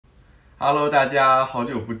Hello， 大家好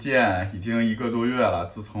久不见，已经1个多月了。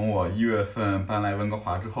自从我1月份搬来温哥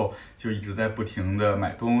华之后，就一直在不停的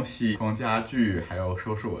买东西、装家具，还有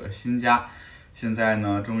收拾我的新家。现在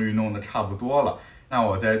呢，终于弄得差不多了。那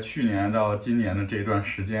我在去年到今年的这段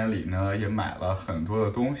时间里呢，也买了很多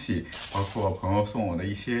的东西，包括朋友送我的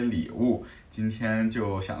一些礼物。今天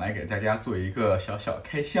就想来给大家做一个小小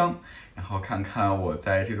开箱，然后看看我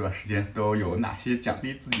在这段时间都有哪些奖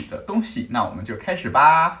励自己的东西。那我们就开始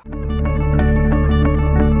吧。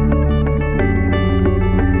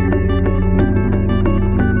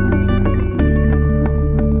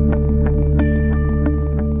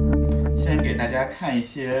看一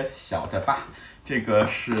些小的吧，这个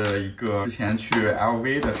是一个之前去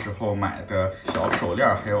LV 的时候买的小手链，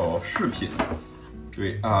还有饰品。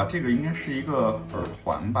对啊，这个应该是一个耳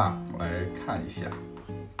环吧，我来看一下。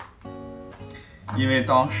因为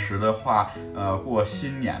当时的话，过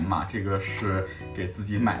新年嘛，这个是给自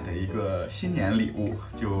己买的一个新年礼物，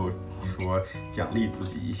就说奖励自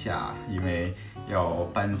己一下，因为要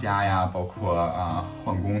搬家呀，包括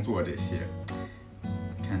换工作这些。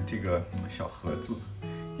看这个小盒子，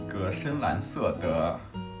一个深蓝色的，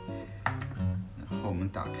然后我们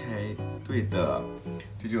打开，对的，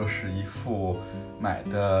这就是一副买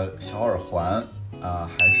的小耳环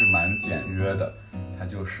还是蛮简约的，它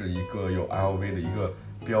就是一个有 LV 的一个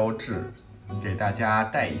标志，给大家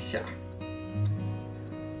戴一下。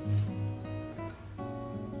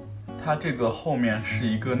它这个后面是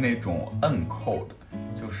一个那种摁扣的，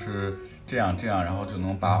就是这样，然后就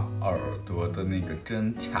能把耳朵的那个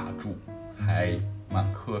针卡住，还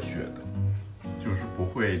蛮科学的，就是不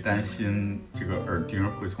会担心这个耳钉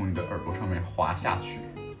会从你的耳朵上面滑下去。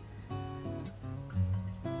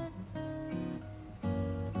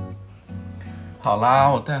好啦，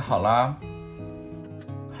我戴好啦，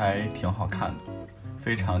还挺好看的，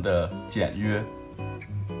非常的简约。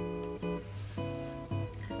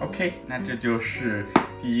OK， 那这就是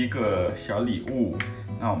第一个小礼物。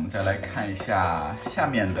那我们再来看一下下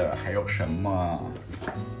面的还有什么。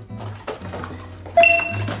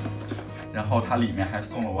然后它里面还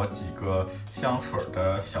送了我几个香水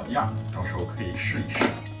的小样，到时候可以试一试。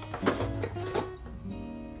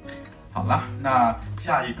好了，那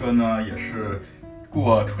下一个呢也是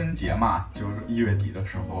过春节嘛，就是1月底的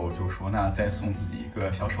时候就说那再送自己一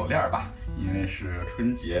个小手链吧，因为是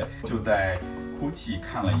春节，就在GUCCI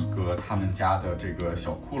看了一个他们家的这个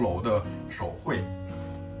小骷髅的手绘。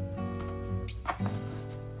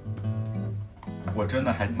我真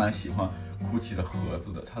的还蛮喜欢GUCCI的盒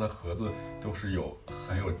子的，它的盒子都是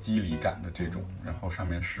很有肌理感的这种，然后上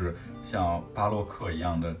面是像巴洛克一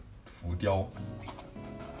样的浮雕。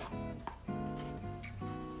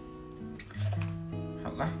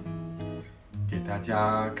好了，给大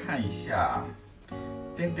家看一下，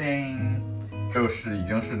叮叮，这是已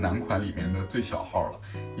经是男款里面的最小号了，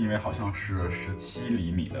因为好像是17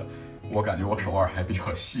厘米的，我感觉我手腕还比较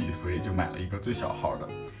细，所以就买了一个最小号的。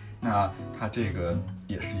那它这个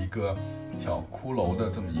也是一个小骷髅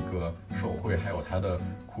的这么一个手绘，还有它的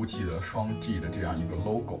GUCCI的双 G 的这样一个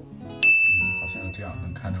logo， 好像这样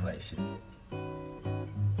能看出来一些。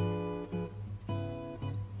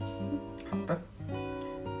好的，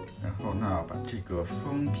然后那把这个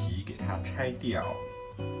封皮给它拆掉，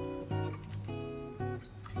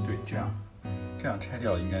对，这样拆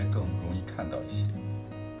掉应该更容易看到一些，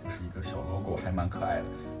就是一个小 logo， 还蛮可爱的。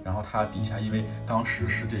然后它底下，因为当时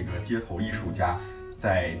是这个街头艺术家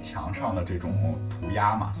在墙上的这种涂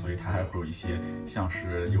鸦嘛，所以它还会有一些像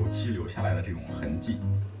是油漆留下来的这种痕迹。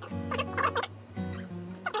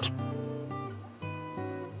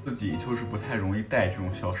自己就是不太容易戴这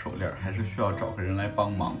种小手链，还是需要找个人来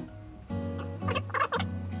帮忙。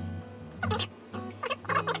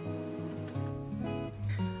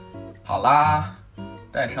好啦，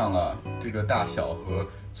戴上了，这个大小和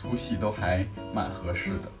粗细都还蛮合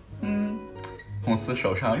适的。从此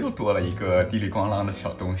手上又多了一个滴里咣啷的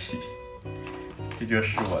小东西。这就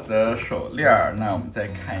是我的手链。那我们再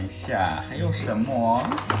看一下还有什么。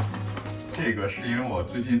这个是因为我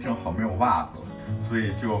最近正好没有袜子，所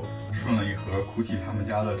以就顺了一盒GUCCI他们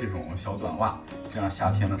家的这种小短袜，这样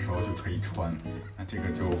夏天的时候就可以穿。那这个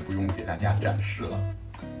就不用给大家展示了。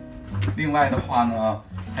另外的话呢，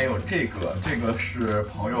还有这个是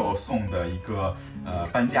朋友送的一个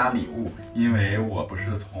搬家礼物，因为我不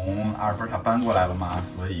是从阿尔伯塔搬过来了嘛，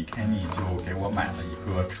所以 Kenny 就给我买了一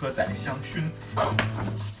个车载香薰。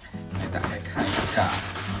来打开看一下，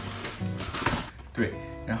对，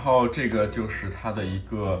然后这个就是它的一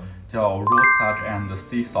个叫 Rosage and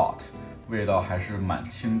Sea Salt， 味道还是蛮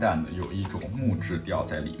清淡的，有一种木质调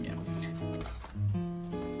在里面。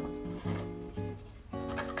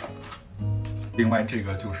另外这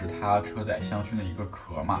个就是它车载香薰的一个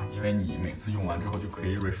壳嘛，因为你每次用完之后就可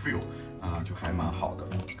以 refill 就还蛮好的，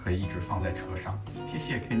可以一直放在车上。谢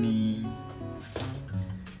谢 Kenny。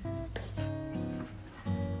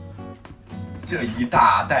这一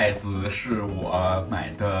大袋子是我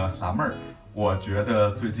买的辣妹儿。我觉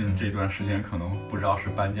得最近这段时间可能不知道是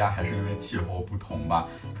搬家还是因为气候不同吧，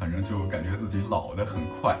反正就感觉自己老得很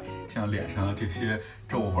快，像脸上的这些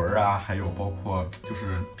皱纹啊，还有包括就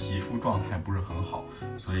是皮肤状态不是很好，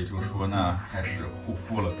所以就说呢，开始护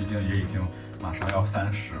肤了，毕竟也已经马上要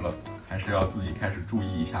30了，还是要自己开始注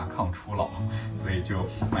意一下抗初老，所以就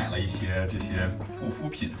买了一些这些护肤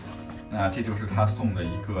品。那这就是他送的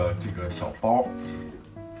一个这个小包。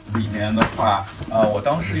里面的话，我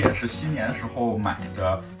当时也是新年的时候买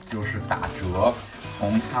的，就是打折，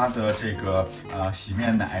从它的这个洗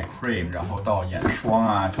面奶 cream， 然后到眼霜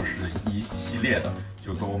啊，就是一系列的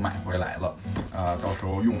就都买回来了，到时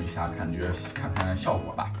候用一下，看看效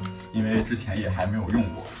果吧，因为之前也还没有用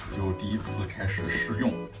过，就第一次开始试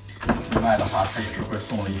用。另外的话，它也是会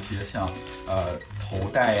送了一些像头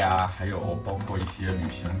带呀，还有包括一些旅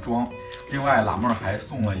行装。另外，辣妹儿还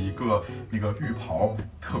送了一个那个浴袍，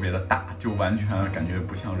特别的大，就完全感觉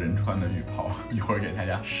不像人穿的浴袍。一会儿给大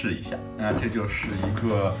家试一下。那这就是一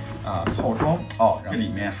个套装哦，然后里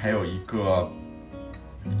面还有一个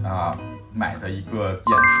买的一个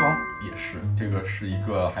眼霜，也是这个是一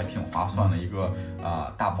个还挺划算的一个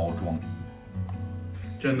大包装，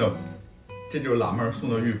真的。这就是辣妹儿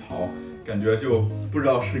送的浴袍，感觉就不知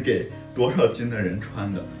道是给多少斤的人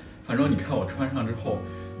穿的。反正你看我穿上之后，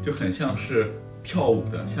就很像是跳舞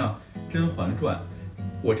的，像《甄嬛传》。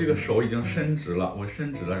我这个手已经伸直了，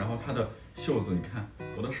然后它的袖子，你看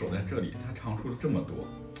我的手在这里，它长出了这么多，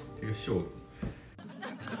这个袖子。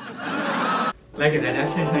来给大家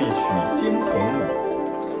献上一曲《惊鸿舞》。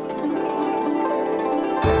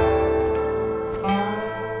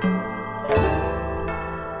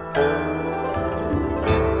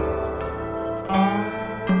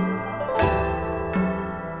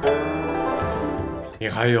你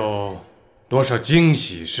还有多少惊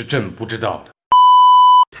喜是朕不知道的？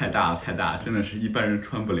太大了，真的是一般人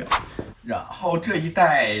穿不了。然后这一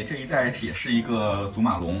袋也是一个祖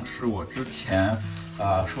马龙，是我之前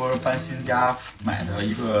说搬新家买的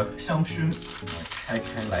一个香薰，我拆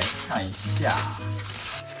开来看一下。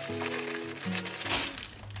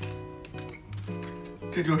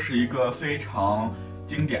这就是一个非常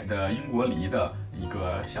经典的英国梨的一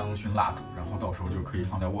个香薰蜡烛，然后到时候就可以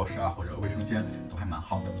放在卧室啊或者卫生间，都还蛮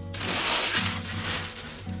好的。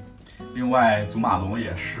另外，祖马龙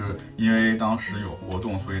也是因为当时有活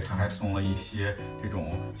动，所以他还送了一些这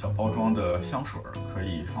种小包装的香水，可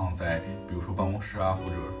以放在比如说办公室啊或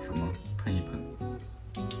者什么喷一喷。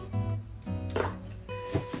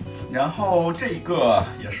然后这个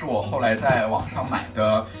也是我后来在网上买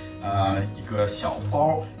的。一个小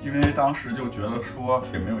包，因为当时就觉得说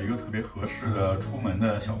也没有一个特别合适的出门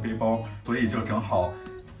的小背包，所以就正好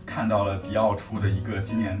看到了迪奥出的一个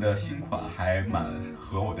今年的新款，还蛮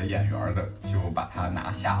合我的眼缘的，就把它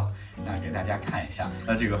拿下了。那给大家看一下，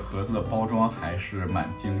那这个盒子的包装还是蛮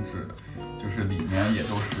精致的，就是里面也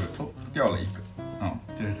都是掉了一个，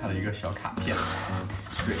这是它的一个小卡片，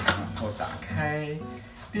对，然后打开。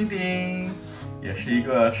叮叮，也是一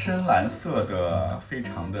个深蓝色的，非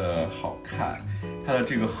常的好看。它的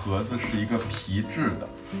这个盒子是一个皮质的，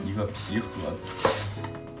一个皮盒子。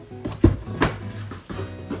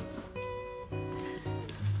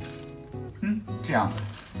这样的。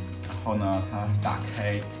然后呢，它打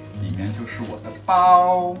开，里面就是我的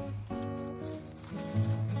包。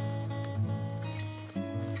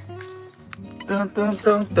噔噔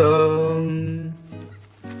噔噔，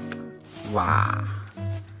哇！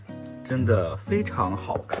真的非常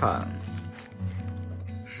好看，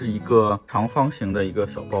是一个长方形的一个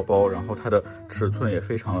小包包，然后它的尺寸也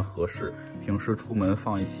非常的合适，平时出门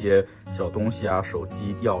放一些小东西啊，手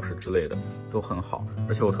机、钥匙之类的都很好。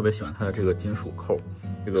而且我特别喜欢它的这个金属扣，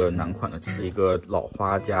这个男款的是一个老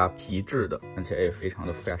花加皮质的，看起来也非常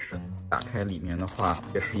的 fashion。打开里面的话，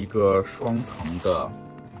也是一个双层的，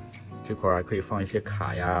这块还可以放一些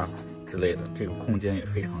卡呀之类的，这个空间也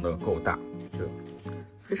非常的够大，就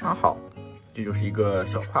非常好。这就是一个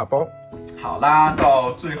小挎包。好啦，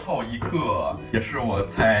到最后一个，也是我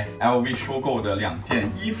在 LV 收购的2件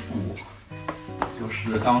衣服。就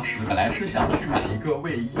是当时本来是想去买一个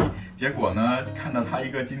卫衣，结果呢看到它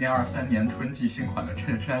一个今年23年春季新款的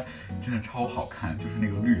衬衫，真的超好看，就是那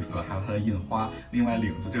个绿色，还有它的印花。另外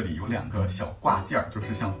领子这里有2个小挂件，就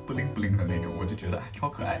是像布灵布灵的那种，我就觉得超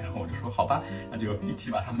可爱。然后我就说好吧，那就一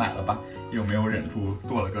起把它买了吧，又没有忍住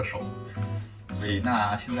剁了个手。所以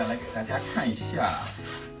那现在来给大家看一下，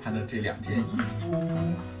它的这2件衣服。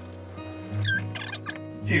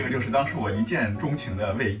这个就是当时我一见钟情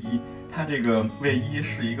的卫衣。它这个卫衣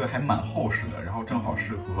是一个还蛮厚实的，然后正好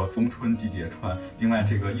适合冬春季节穿。另外，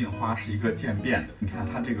这个印花是一个渐变的，你看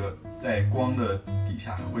它这个在光的底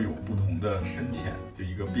下还会有不同的深浅，就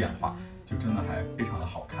一个变化，就真的还非常的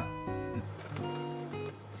好看。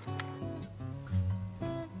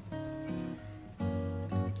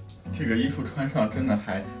这个衣服穿上真的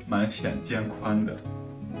还蛮显肩宽的。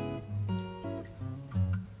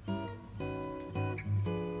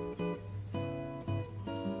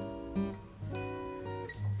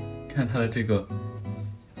看它的这个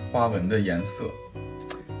花纹的颜色，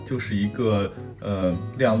就是一个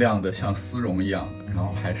亮亮的，像丝绒一样的，然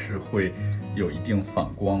后还是会有一定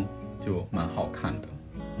反光，就蛮好看的。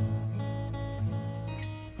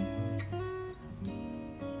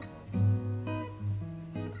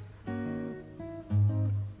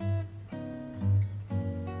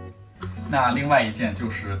那另外一件就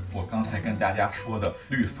是我刚才跟大家说的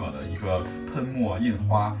绿色的一个喷墨印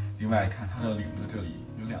花，另外看它的领子这里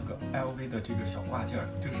有2个 LV 的这个小挂件，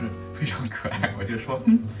就是非常可爱。我就说，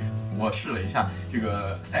我试了一下，这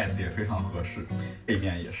个 size 也非常合适，背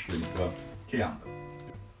面也是一个这样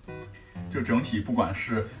的。就整体不管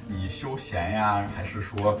是你休闲呀，还是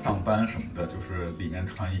说上班什么的，就是里面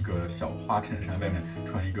穿一个小花衬衫，外面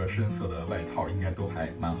穿一个深色的外套，应该都还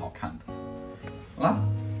蛮好看的。好了。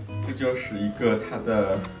这就是一个它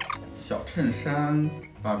的小衬衫，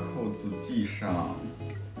把扣子系上。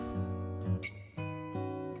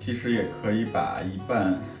其实也可以把一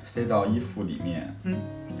半塞到衣服里面，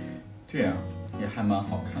这样也还蛮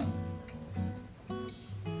好看的。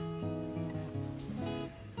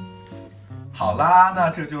好啦，那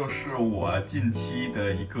这就是我近期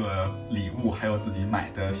的一个礼物，还有自己买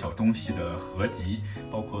的小东西的合集，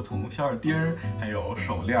包括从小耳钉儿，还有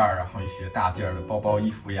手链儿，然后一些大件的包包、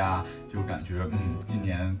衣服呀，就感觉今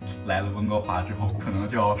年来了温哥华之后，可能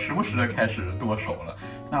就要时不时的开始剁手了。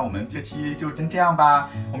那我们这期就先这样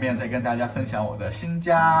吧，后面再跟大家分享我的新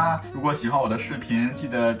家。如果喜欢我的视频，记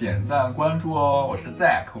得点赞关注哦。我是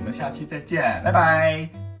Zack， 我们下期再见，拜拜。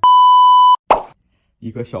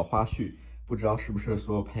一个小花絮。不知道是不是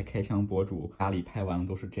所有拍开箱博主家里拍完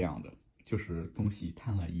都是这样的，就是东西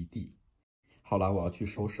摊了一地。好了，我要去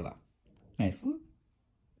收拾了，nice。